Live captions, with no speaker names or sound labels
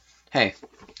Hey,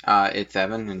 it's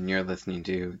Evan, and you're listening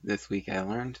to This Week I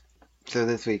Learned. So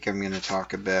this week I'm going to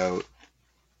talk about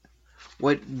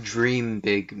what dream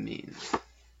big means.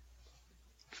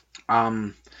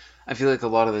 I feel like a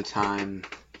lot of the time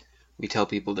we tell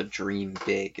people to dream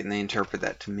big, and they interpret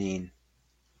that to mean,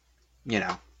 you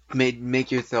know, make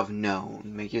yourself known,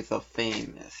 make yourself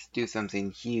famous, do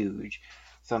something huge,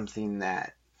 something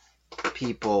that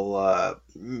people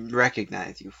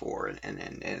recognize you for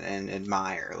and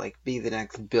admire. Like, be the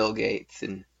next Bill Gates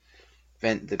and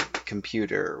invent the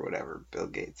computer or whatever Bill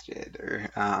Gates did,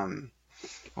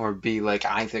 or be like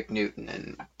Isaac Newton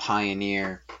and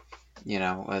pioneer,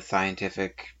 a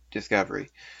scientific discovery.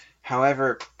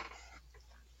 However,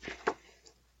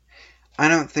 I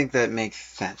don't think that makes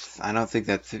sense. I don't think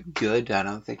that's good. I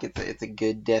don't think it's a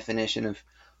good definition of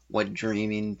what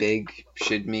dreaming big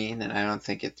should mean, and I don't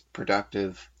think it's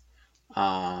productive.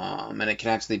 And it can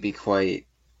actually be quite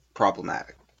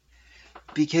problematic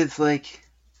because, like,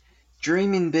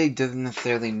 dreaming big doesn't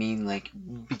necessarily mean like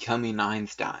becoming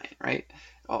Einstein, right?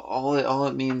 All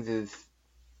it means is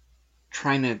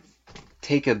trying to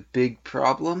take a big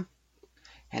problem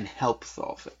and help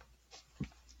solve it.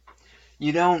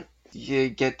 You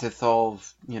get to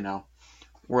solve,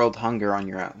 world hunger on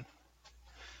your own,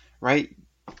 right?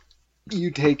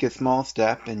 You take a small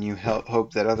step and you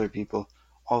hope that other people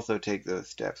also take those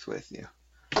steps with you.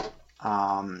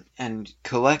 And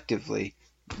collectively,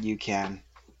 you can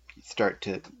start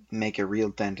to make a real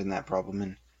dent in that problem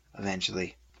and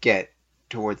eventually get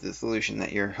towards the solution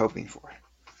that you're hoping for.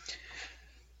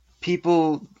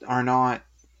 People are not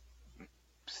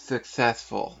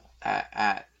successful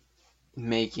at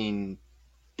making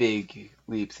big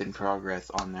leaps in progress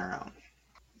on their own.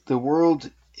 The world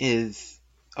is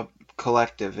a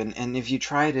collective, and if you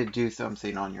try to do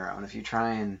something on your own, if you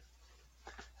try and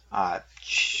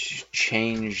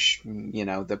change,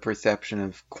 the perception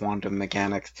of quantum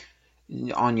mechanics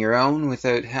on your own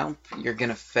without help, you're going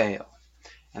to fail.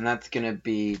 And that's going to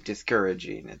be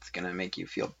discouraging. It's going to make you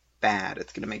feel bad.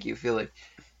 It's going to make you feel like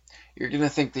you're going to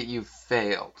think that you've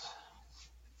failed.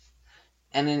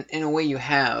 And in a way you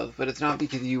have, but it's not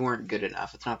because you weren't good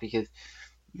enough. It's not because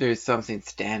there's something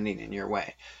standing in your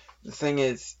way. The thing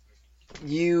is,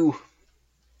 you,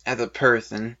 as a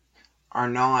person, are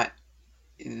not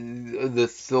the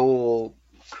sole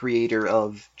creator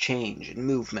of change and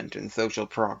movement and social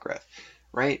progress,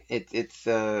 right? It's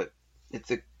a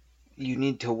you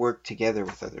need to work together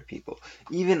with other people.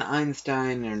 Even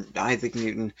Einstein and Isaac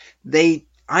Newton,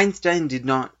 Einstein did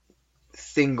not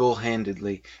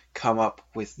single-handedly come up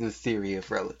with the theory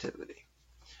of relativity,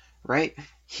 right?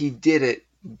 He did it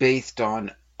based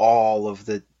on all of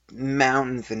the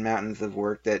mountains and mountains of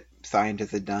work that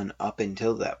scientists had done up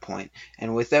until that point.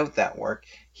 And without that work,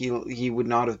 he would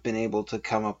not have been able to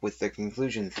come up with the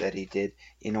conclusions that he did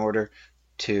in order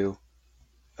to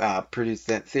produce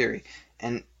that theory.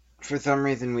 And for some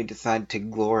reason, we decide to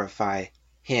glorify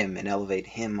him and elevate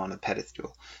him on a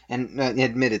pedestal. And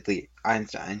admittedly,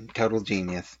 Einstein, total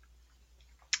genius.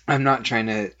 I'm not trying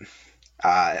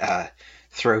to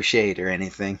throw shade or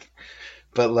anything,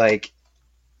 but like,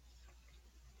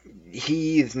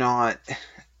 he is not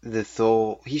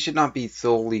he should not be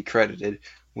solely credited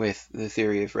with the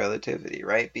theory of relativity,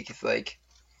 right? Because, like,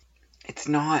 it's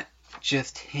not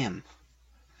just him.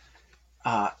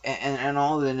 And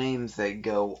all the names that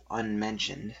go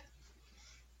unmentioned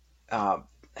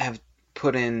have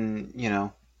put in,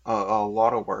 a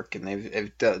lot of work, and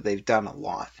they've done a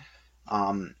lot.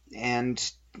 And,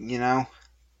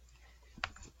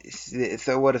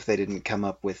 so what if they didn't come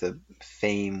up with a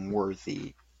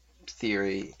fame-worthy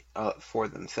theory for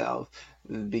themselves?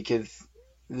 Because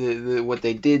what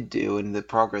they did do and the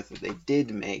progress that they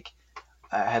did make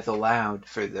has allowed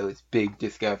for those big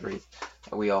discoveries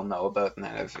that we all know about and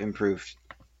that have improved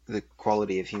the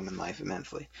quality of human life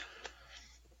immensely.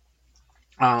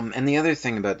 And the other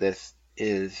thing about this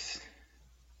is,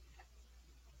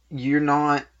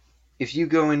 if you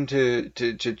go into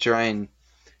to try and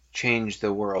change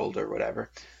the world or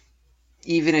whatever,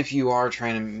 even if you are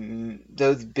trying to,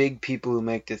 those big people who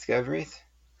make discoveries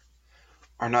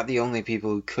are not the only people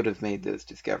who could have made those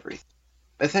discoveries.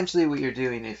 Essentially, what you're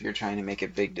doing if you're trying to make a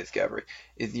big discovery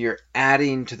is you're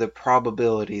adding to the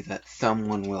probability that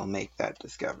someone will make that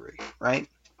discovery, right?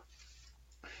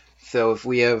 So if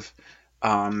we have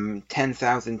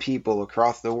 10,000 people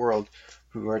across the world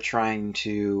who are trying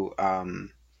to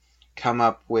come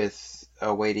up with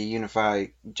a way to unify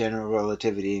general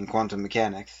relativity and quantum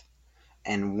mechanics,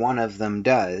 and one of them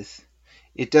does,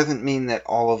 it doesn't mean that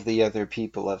all of the other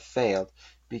people have failed,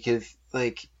 because,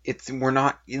 like, they're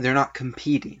not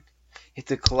competing.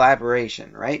 It's a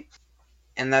collaboration, right?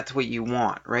 And that's what you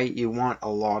want, right? You want a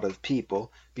lot of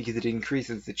people because it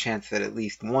increases the chance that at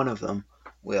least one of them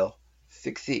will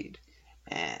succeed.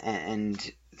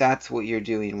 And that's what you're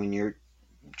doing when you're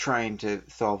trying to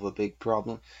solve a big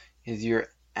problem, is you're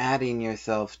adding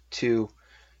yourself to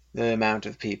the amount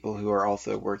of people who are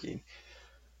also working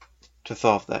to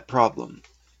solve that problem.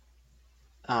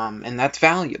 And that's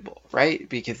valuable, right?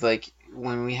 Because like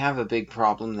when we have a big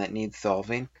problem that needs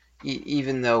solving,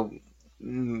 even though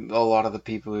a lot of the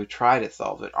people who try to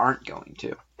solve it aren't going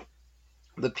to,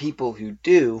 the people who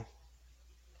do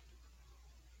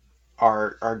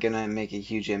are gonna make a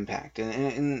huge impact.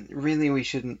 And really, we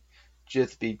shouldn't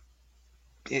just be.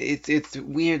 It's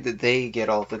weird that they get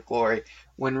all the glory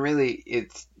when really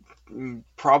it's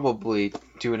probably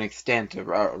to an extent a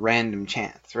random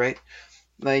chance, right?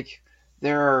 Like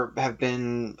have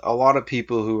been a lot of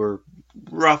people who are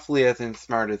roughly as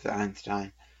smart as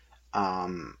Einstein,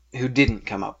 who didn't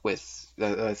come up with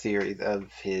a theory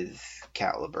of his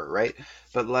caliber, right?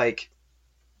 But like,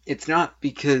 it's not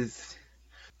because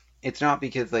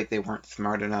like they weren't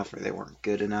smart enough or they weren't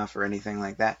good enough or anything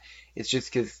like that. It's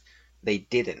just because they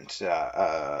didn't.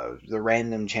 The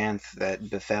random chance that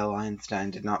befell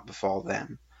Einstein did not befall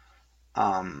them.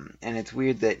 And it's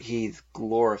weird that he's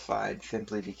glorified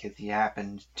simply because he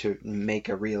happened to make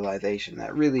a realization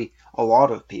that really a lot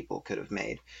of people could have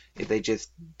made if they just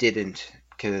didn't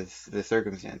because the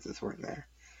circumstances weren't there.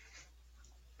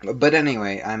 But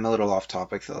anyway, I'm a little off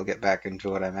topic, so I'll get back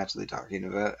into what I'm actually talking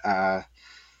about.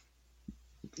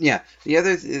 Yeah, the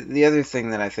other thing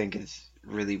that I think is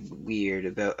really weird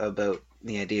about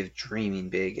the idea of dreaming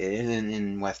big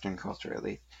in Western culture, at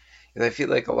least, is I feel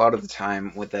like a lot of the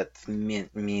time what that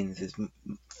means is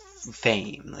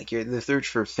fame, like the search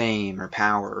for fame or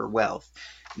power or wealth.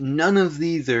 None of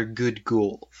these are good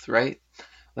goals, right?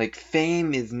 Like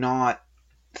fame is not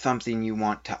something you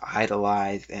want to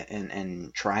idolize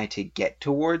and try to get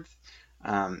towards.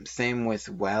 Same with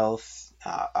wealth,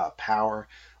 power.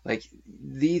 Like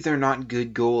these are not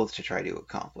good goals to try to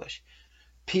accomplish.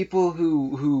 People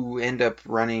who end up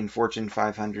running Fortune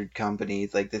 500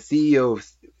 companies, like the CEO of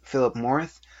Philip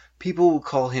Morris, people will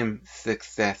call him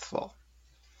successful,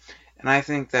 and I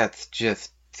think that's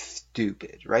just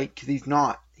stupid, right? Because he's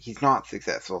not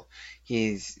successful.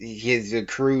 He has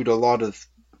accrued a lot of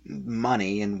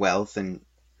money and wealth and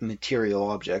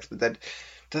material objects, but that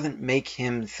doesn't make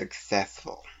him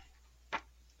successful.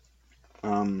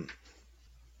 Um,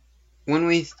 when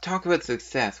we talk about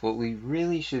success, what we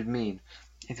really should mean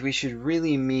is we should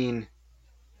really mean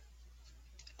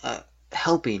uh,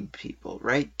 helping people,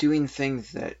 right? Doing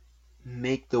things that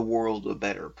make the world a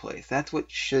better place. That's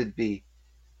what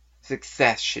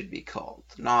success should be called,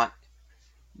 not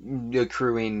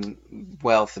accruing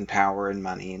wealth and power and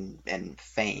money and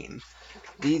fame.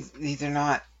 These are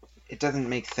not. It doesn't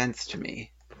make sense to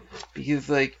me because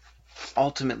like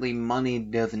ultimately money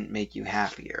doesn't make you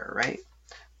happier, right?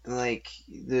 Like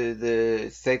the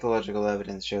psychological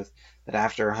evidence shows that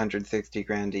after 160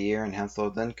 grand a year in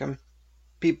household income,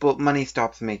 money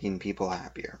stops making people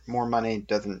happier. More money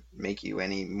doesn't make you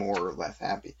any more or less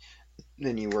happy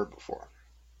than you were before.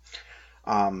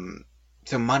 Um,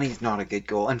 so money's not a good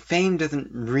goal, and fame doesn't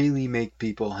really make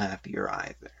people happier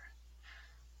either.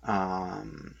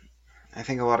 Um, I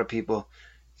think a lot of people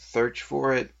search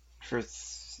for it for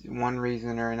one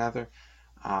reason or another,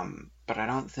 but I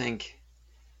don't think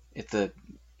it's a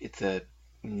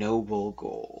noble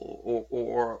goal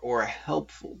or a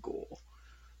helpful goal.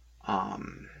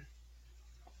 Um,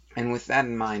 and with that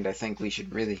in mind, I think we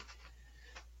should really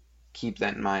keep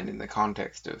that in mind in the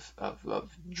context of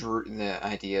the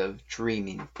idea of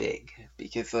dreaming big,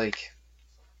 because like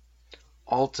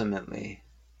ultimately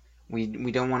we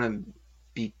don't want to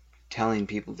be telling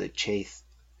people to chase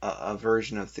a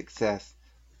version of success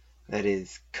that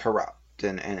is corrupt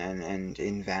and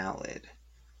invalid,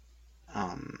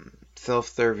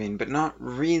 self-serving, but not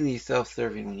really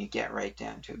self-serving when you get right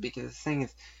down to it, because the thing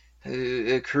is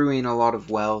accruing a lot of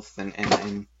wealth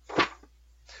and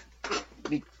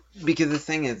because the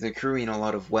thing is accruing a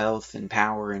lot of wealth and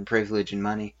power and privilege and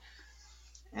money,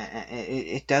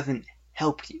 it doesn't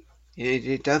help you.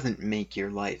 It doesn't make your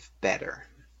life better.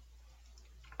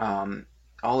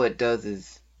 All it does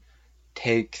is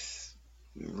takes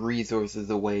resources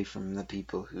away from the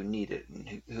people who need it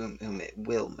and whom it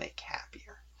will make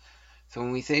happier. So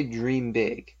when we say dream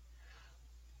big,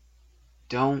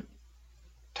 don't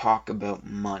talk about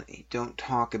money. Don't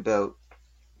talk about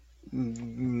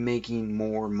making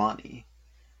more money.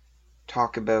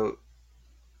 Talk about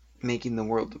making the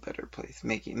world a better place,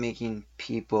 making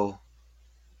people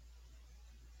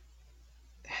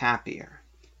happier.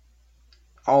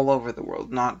 all over the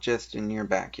world, not just in your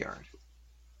backyard.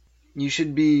 You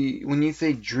should be, when you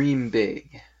say dream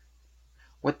big,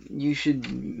 what you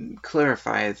should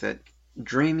clarify is that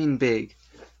dreaming big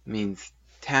means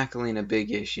tackling a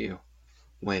big issue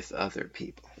with other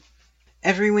people.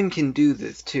 Everyone can do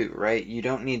this too, right? You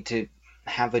don't need to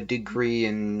have a degree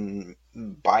in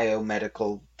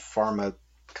biomedical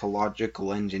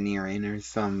pharmacological engineering or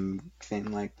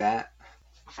something like that.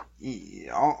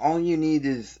 All you need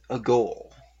is a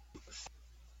goal.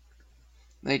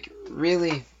 Like,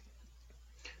 really,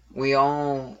 we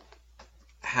all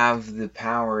have the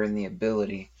power and the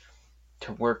ability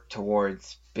to work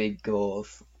towards big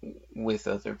goals with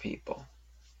other people.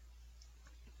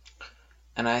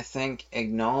 And I think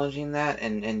acknowledging that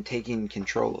and taking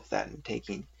control of that and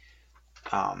taking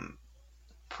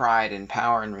pride and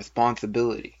power and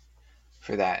responsibility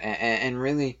for that and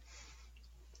really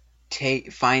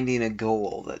finding a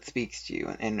goal that speaks to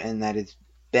you and that is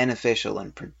beneficial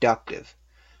and productive,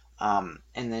 and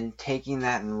then taking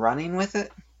that and running with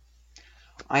it,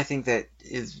 I think that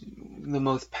is the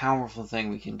most powerful thing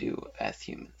we can do as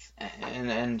humans.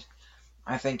 And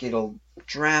I think it'll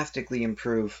drastically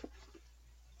improve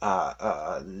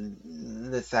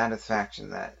the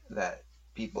satisfaction that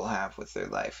people have with their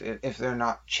life if they're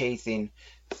not chasing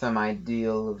some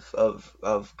ideal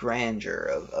of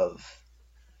grandeur, of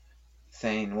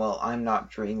saying, well, I'm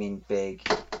not dreaming big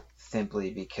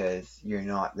simply because you're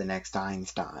not the next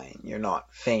Einstein, you're not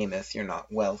famous, you're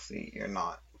not wealthy, you're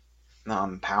not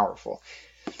powerful,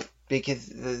 because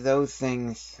those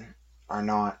things are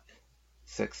not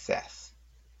success.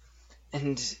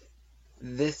 And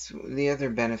the other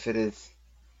benefit is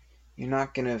you're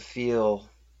not going to feel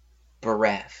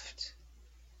bereft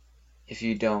if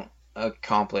you don't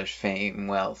accomplish fame,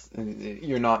 wealth.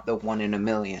 You're not the one in a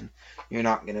million. You're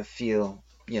not going to feel,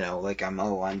 like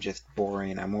I'm just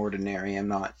boring, I'm ordinary, I'm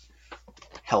not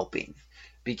helping.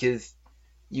 Because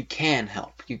you can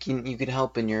help. You can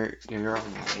help in your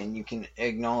own way, and you can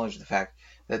acknowledge the fact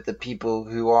that the people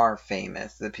who are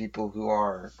famous, the people who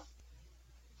are,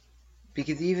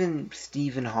 because even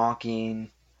Stephen Hawking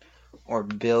or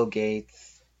Bill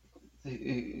Gates,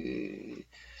 even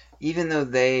though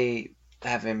they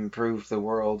have improved the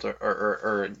world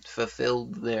or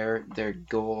fulfilled their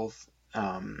goals,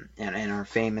 and are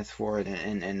famous for it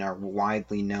and are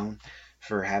widely known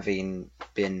for having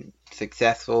been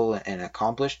successful and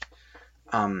accomplished,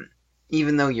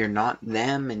 even though you're not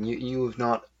them and you have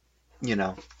not,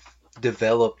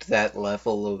 developed that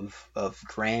level of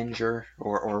grandeur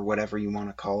or whatever you want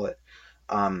to call it,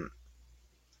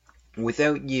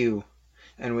 without you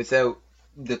and without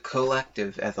the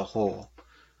collective as a whole,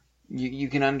 you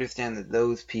can understand that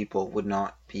those people would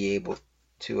not be able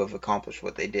to have accomplished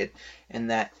what they did,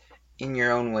 and that in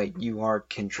your own way you are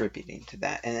contributing to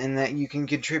that, and that you can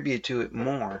contribute to it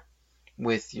more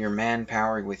with your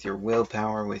manpower, with your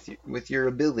willpower, with your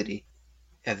ability,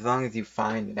 as long as you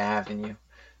find an avenue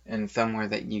and somewhere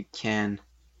that you can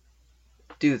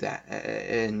do that,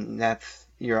 and that's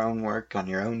your own work on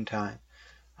your own time.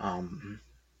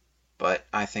 But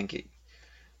I think it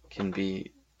can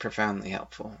be profoundly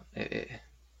helpful,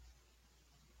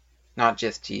 not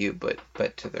just to you, but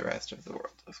to the rest of the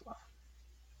world as well.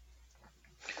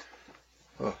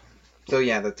 Oh. So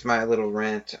yeah, that's my little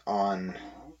rant on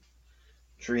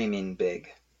dreaming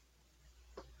big.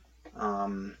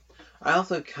 I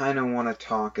also kind of want to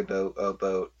talk about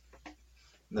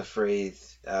the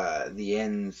phrase, the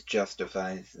ends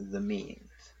justifies the means.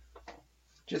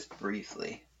 Just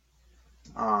briefly.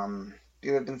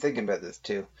 Because I've been thinking about this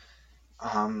too.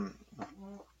 And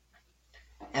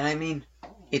I mean,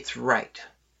 it's right?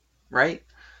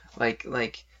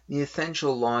 Like the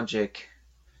essential logic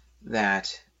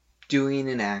that doing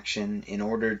an action in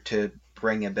order to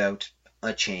bring about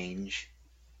a change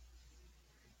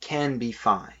can be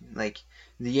fine. Like,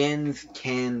 the ends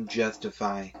can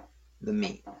justify the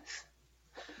means.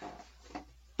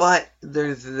 But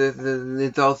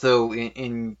it's also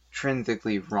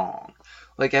intrinsically wrong.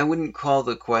 Like, I wouldn't call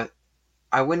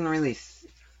I wouldn't really,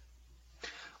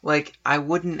 I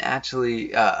wouldn't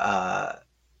actually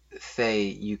say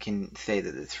you can say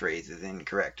that this phrase is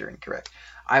incorrect or incorrect.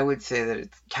 I would say that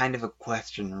it's kind of a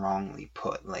question wrongly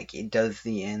put. Like, does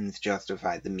the ends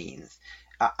justify the means?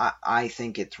 I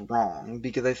think it's wrong,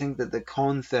 because I think that the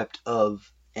concept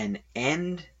of an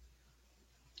end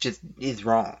just is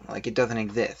wrong. Like, it doesn't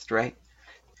exist, right?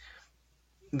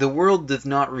 The world does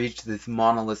not reach this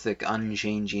monolithic,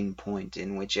 unchanging point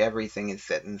in which everything is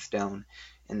set in stone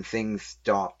and things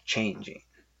stop changing.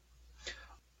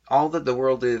 All that the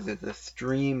world is a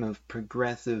stream of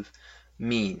progressive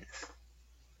means.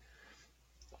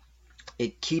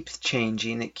 it keeps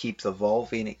changing, it keeps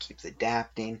evolving, it keeps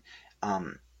adapting.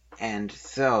 And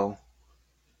so,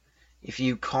 if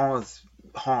you cause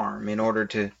harm in order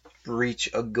to reach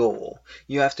a goal,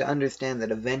 you have to understand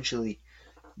that eventually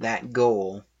that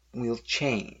goal will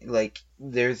change. Like,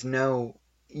 there's no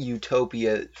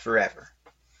utopia forever.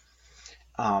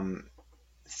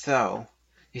 So,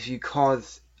 if you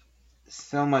cause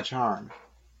so much harm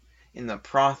in the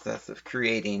process of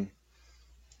creating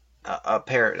a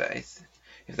paradise,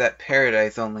 if that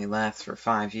paradise only lasts for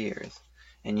 5 years,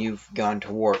 and you've gone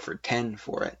to war for 10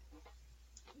 for it,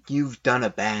 you've done a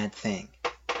bad thing.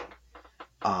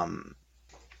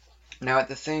 Now, at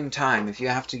the same time, if you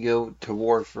have to go to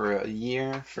war for a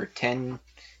year, for 10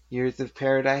 years of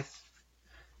paradise,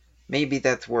 maybe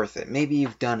that's worth it. Maybe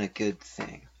you've done a good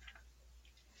thing.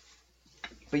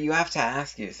 But you have to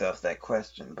ask yourself that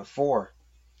question before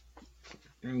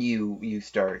you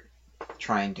start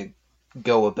trying to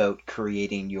go about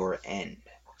creating your end.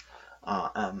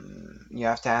 You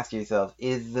have to ask yourself,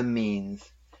 is the means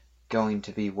going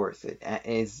to be worth it?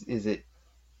 Is it,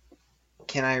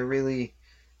 can I really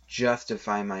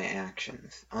justify my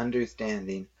actions,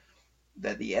 understanding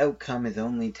that the outcome is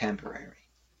only temporary?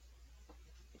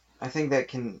 I think that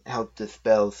can help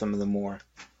dispel some of the more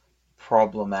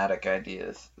problematic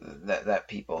ideas that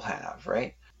people have,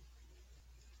 right?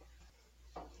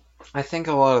 I think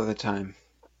a lot of the time,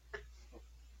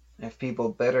 if people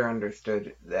better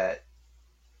understood that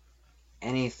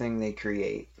anything they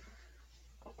create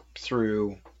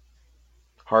through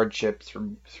hardship,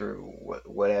 through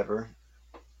whatever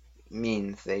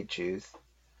means they choose,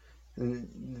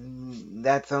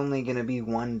 that's only going to be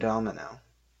one domino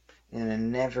in a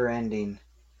never-ending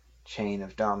chain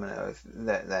of dominoes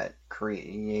that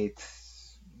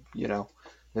creates,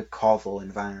 the causal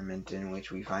environment in which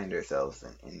we find ourselves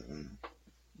in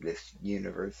this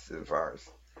universe of ours.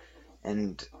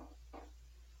 And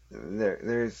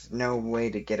there's no way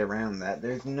to get around that.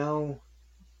 There's no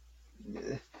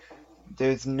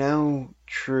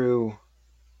true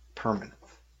permanence.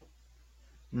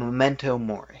 Memento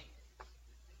mori.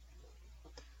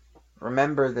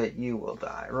 Remember that you will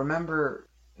die.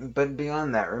 But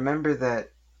beyond that, remember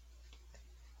that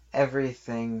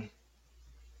everything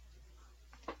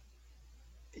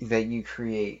that you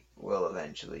create will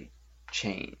eventually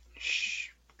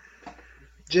change.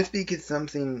 Just because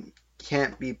something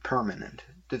can't be permanent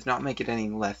does not make it any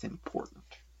less important.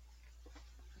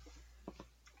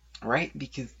 Right?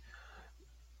 Because,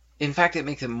 in fact, it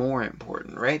makes it more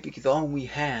important, right? Because all we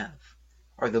have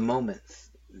are the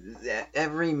moments.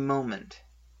 Every moment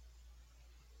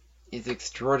is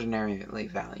extraordinarily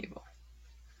valuable.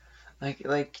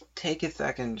 Like, take a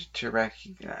second to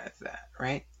recognize that,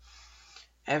 right?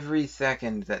 Every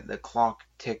second that the clock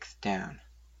ticks down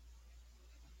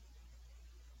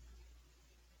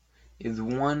is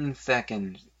 1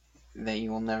 second that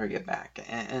you will never get back.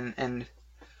 And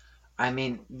I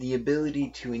mean, the ability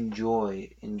to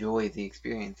enjoy the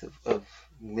experience of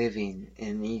living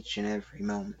in each and every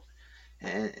moment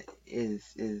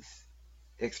is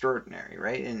extraordinary,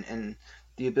 right? And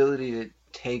the ability to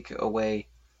take away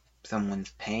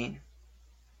someone's pain,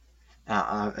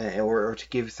 or to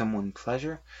give someone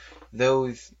pleasure,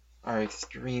 those are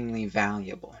extremely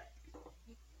valuable.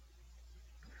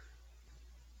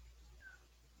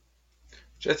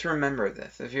 Just remember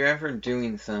this. If you're ever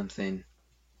doing something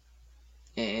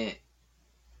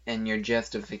and your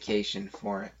justification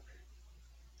for it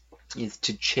is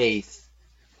to chase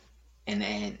an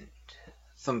end,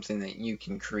 something that you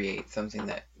can create, something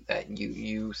that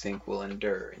you think will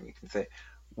endure, and you can say,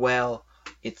 well,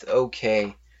 it's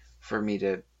okay for me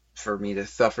to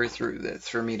suffer through this,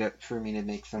 for me to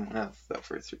make someone else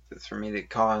suffer through this, for me to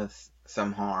cause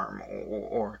some harm,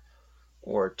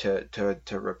 or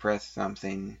to repress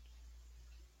something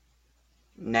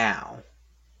now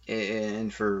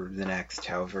and for the next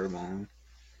however long,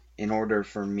 in order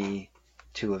for me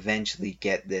to eventually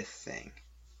get this thing.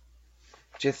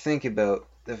 Just think about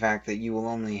the fact that you will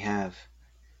only have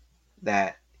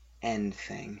that end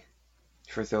thing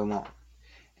for so long,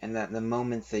 and that the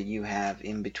moments that you have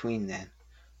in between then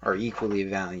are equally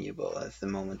valuable as the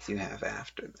moments you have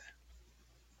after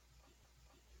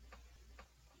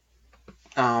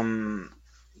that.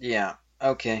 Yeah,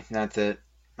 okay, that's it.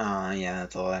 Yeah,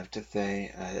 that's all I have to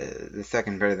say. The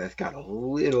second part of this got a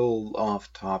little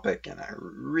off topic, and I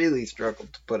really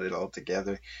struggled to put it all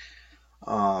together.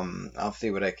 I'll see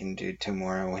what I can do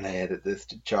tomorrow when I edit this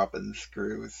to chop and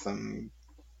screw some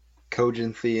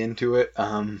cogency into it.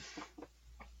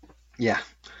 Yeah,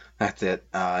 that's it.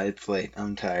 It's late.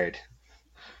 I'm tired.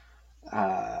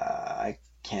 I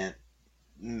can't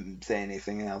say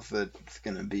anything else that's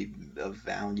gonna be of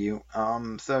value.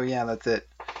 So yeah, that's it.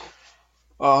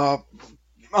 Uh,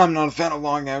 I'm not a fan of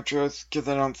long outros because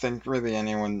I don't think really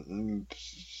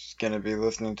anyone's gonna be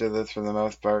listening to this for the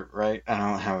most part, right? I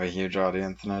don't have a huge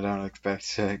audience and I don't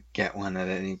expect to get one at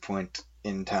any point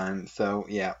in time. So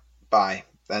yeah, bye.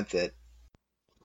 That's it.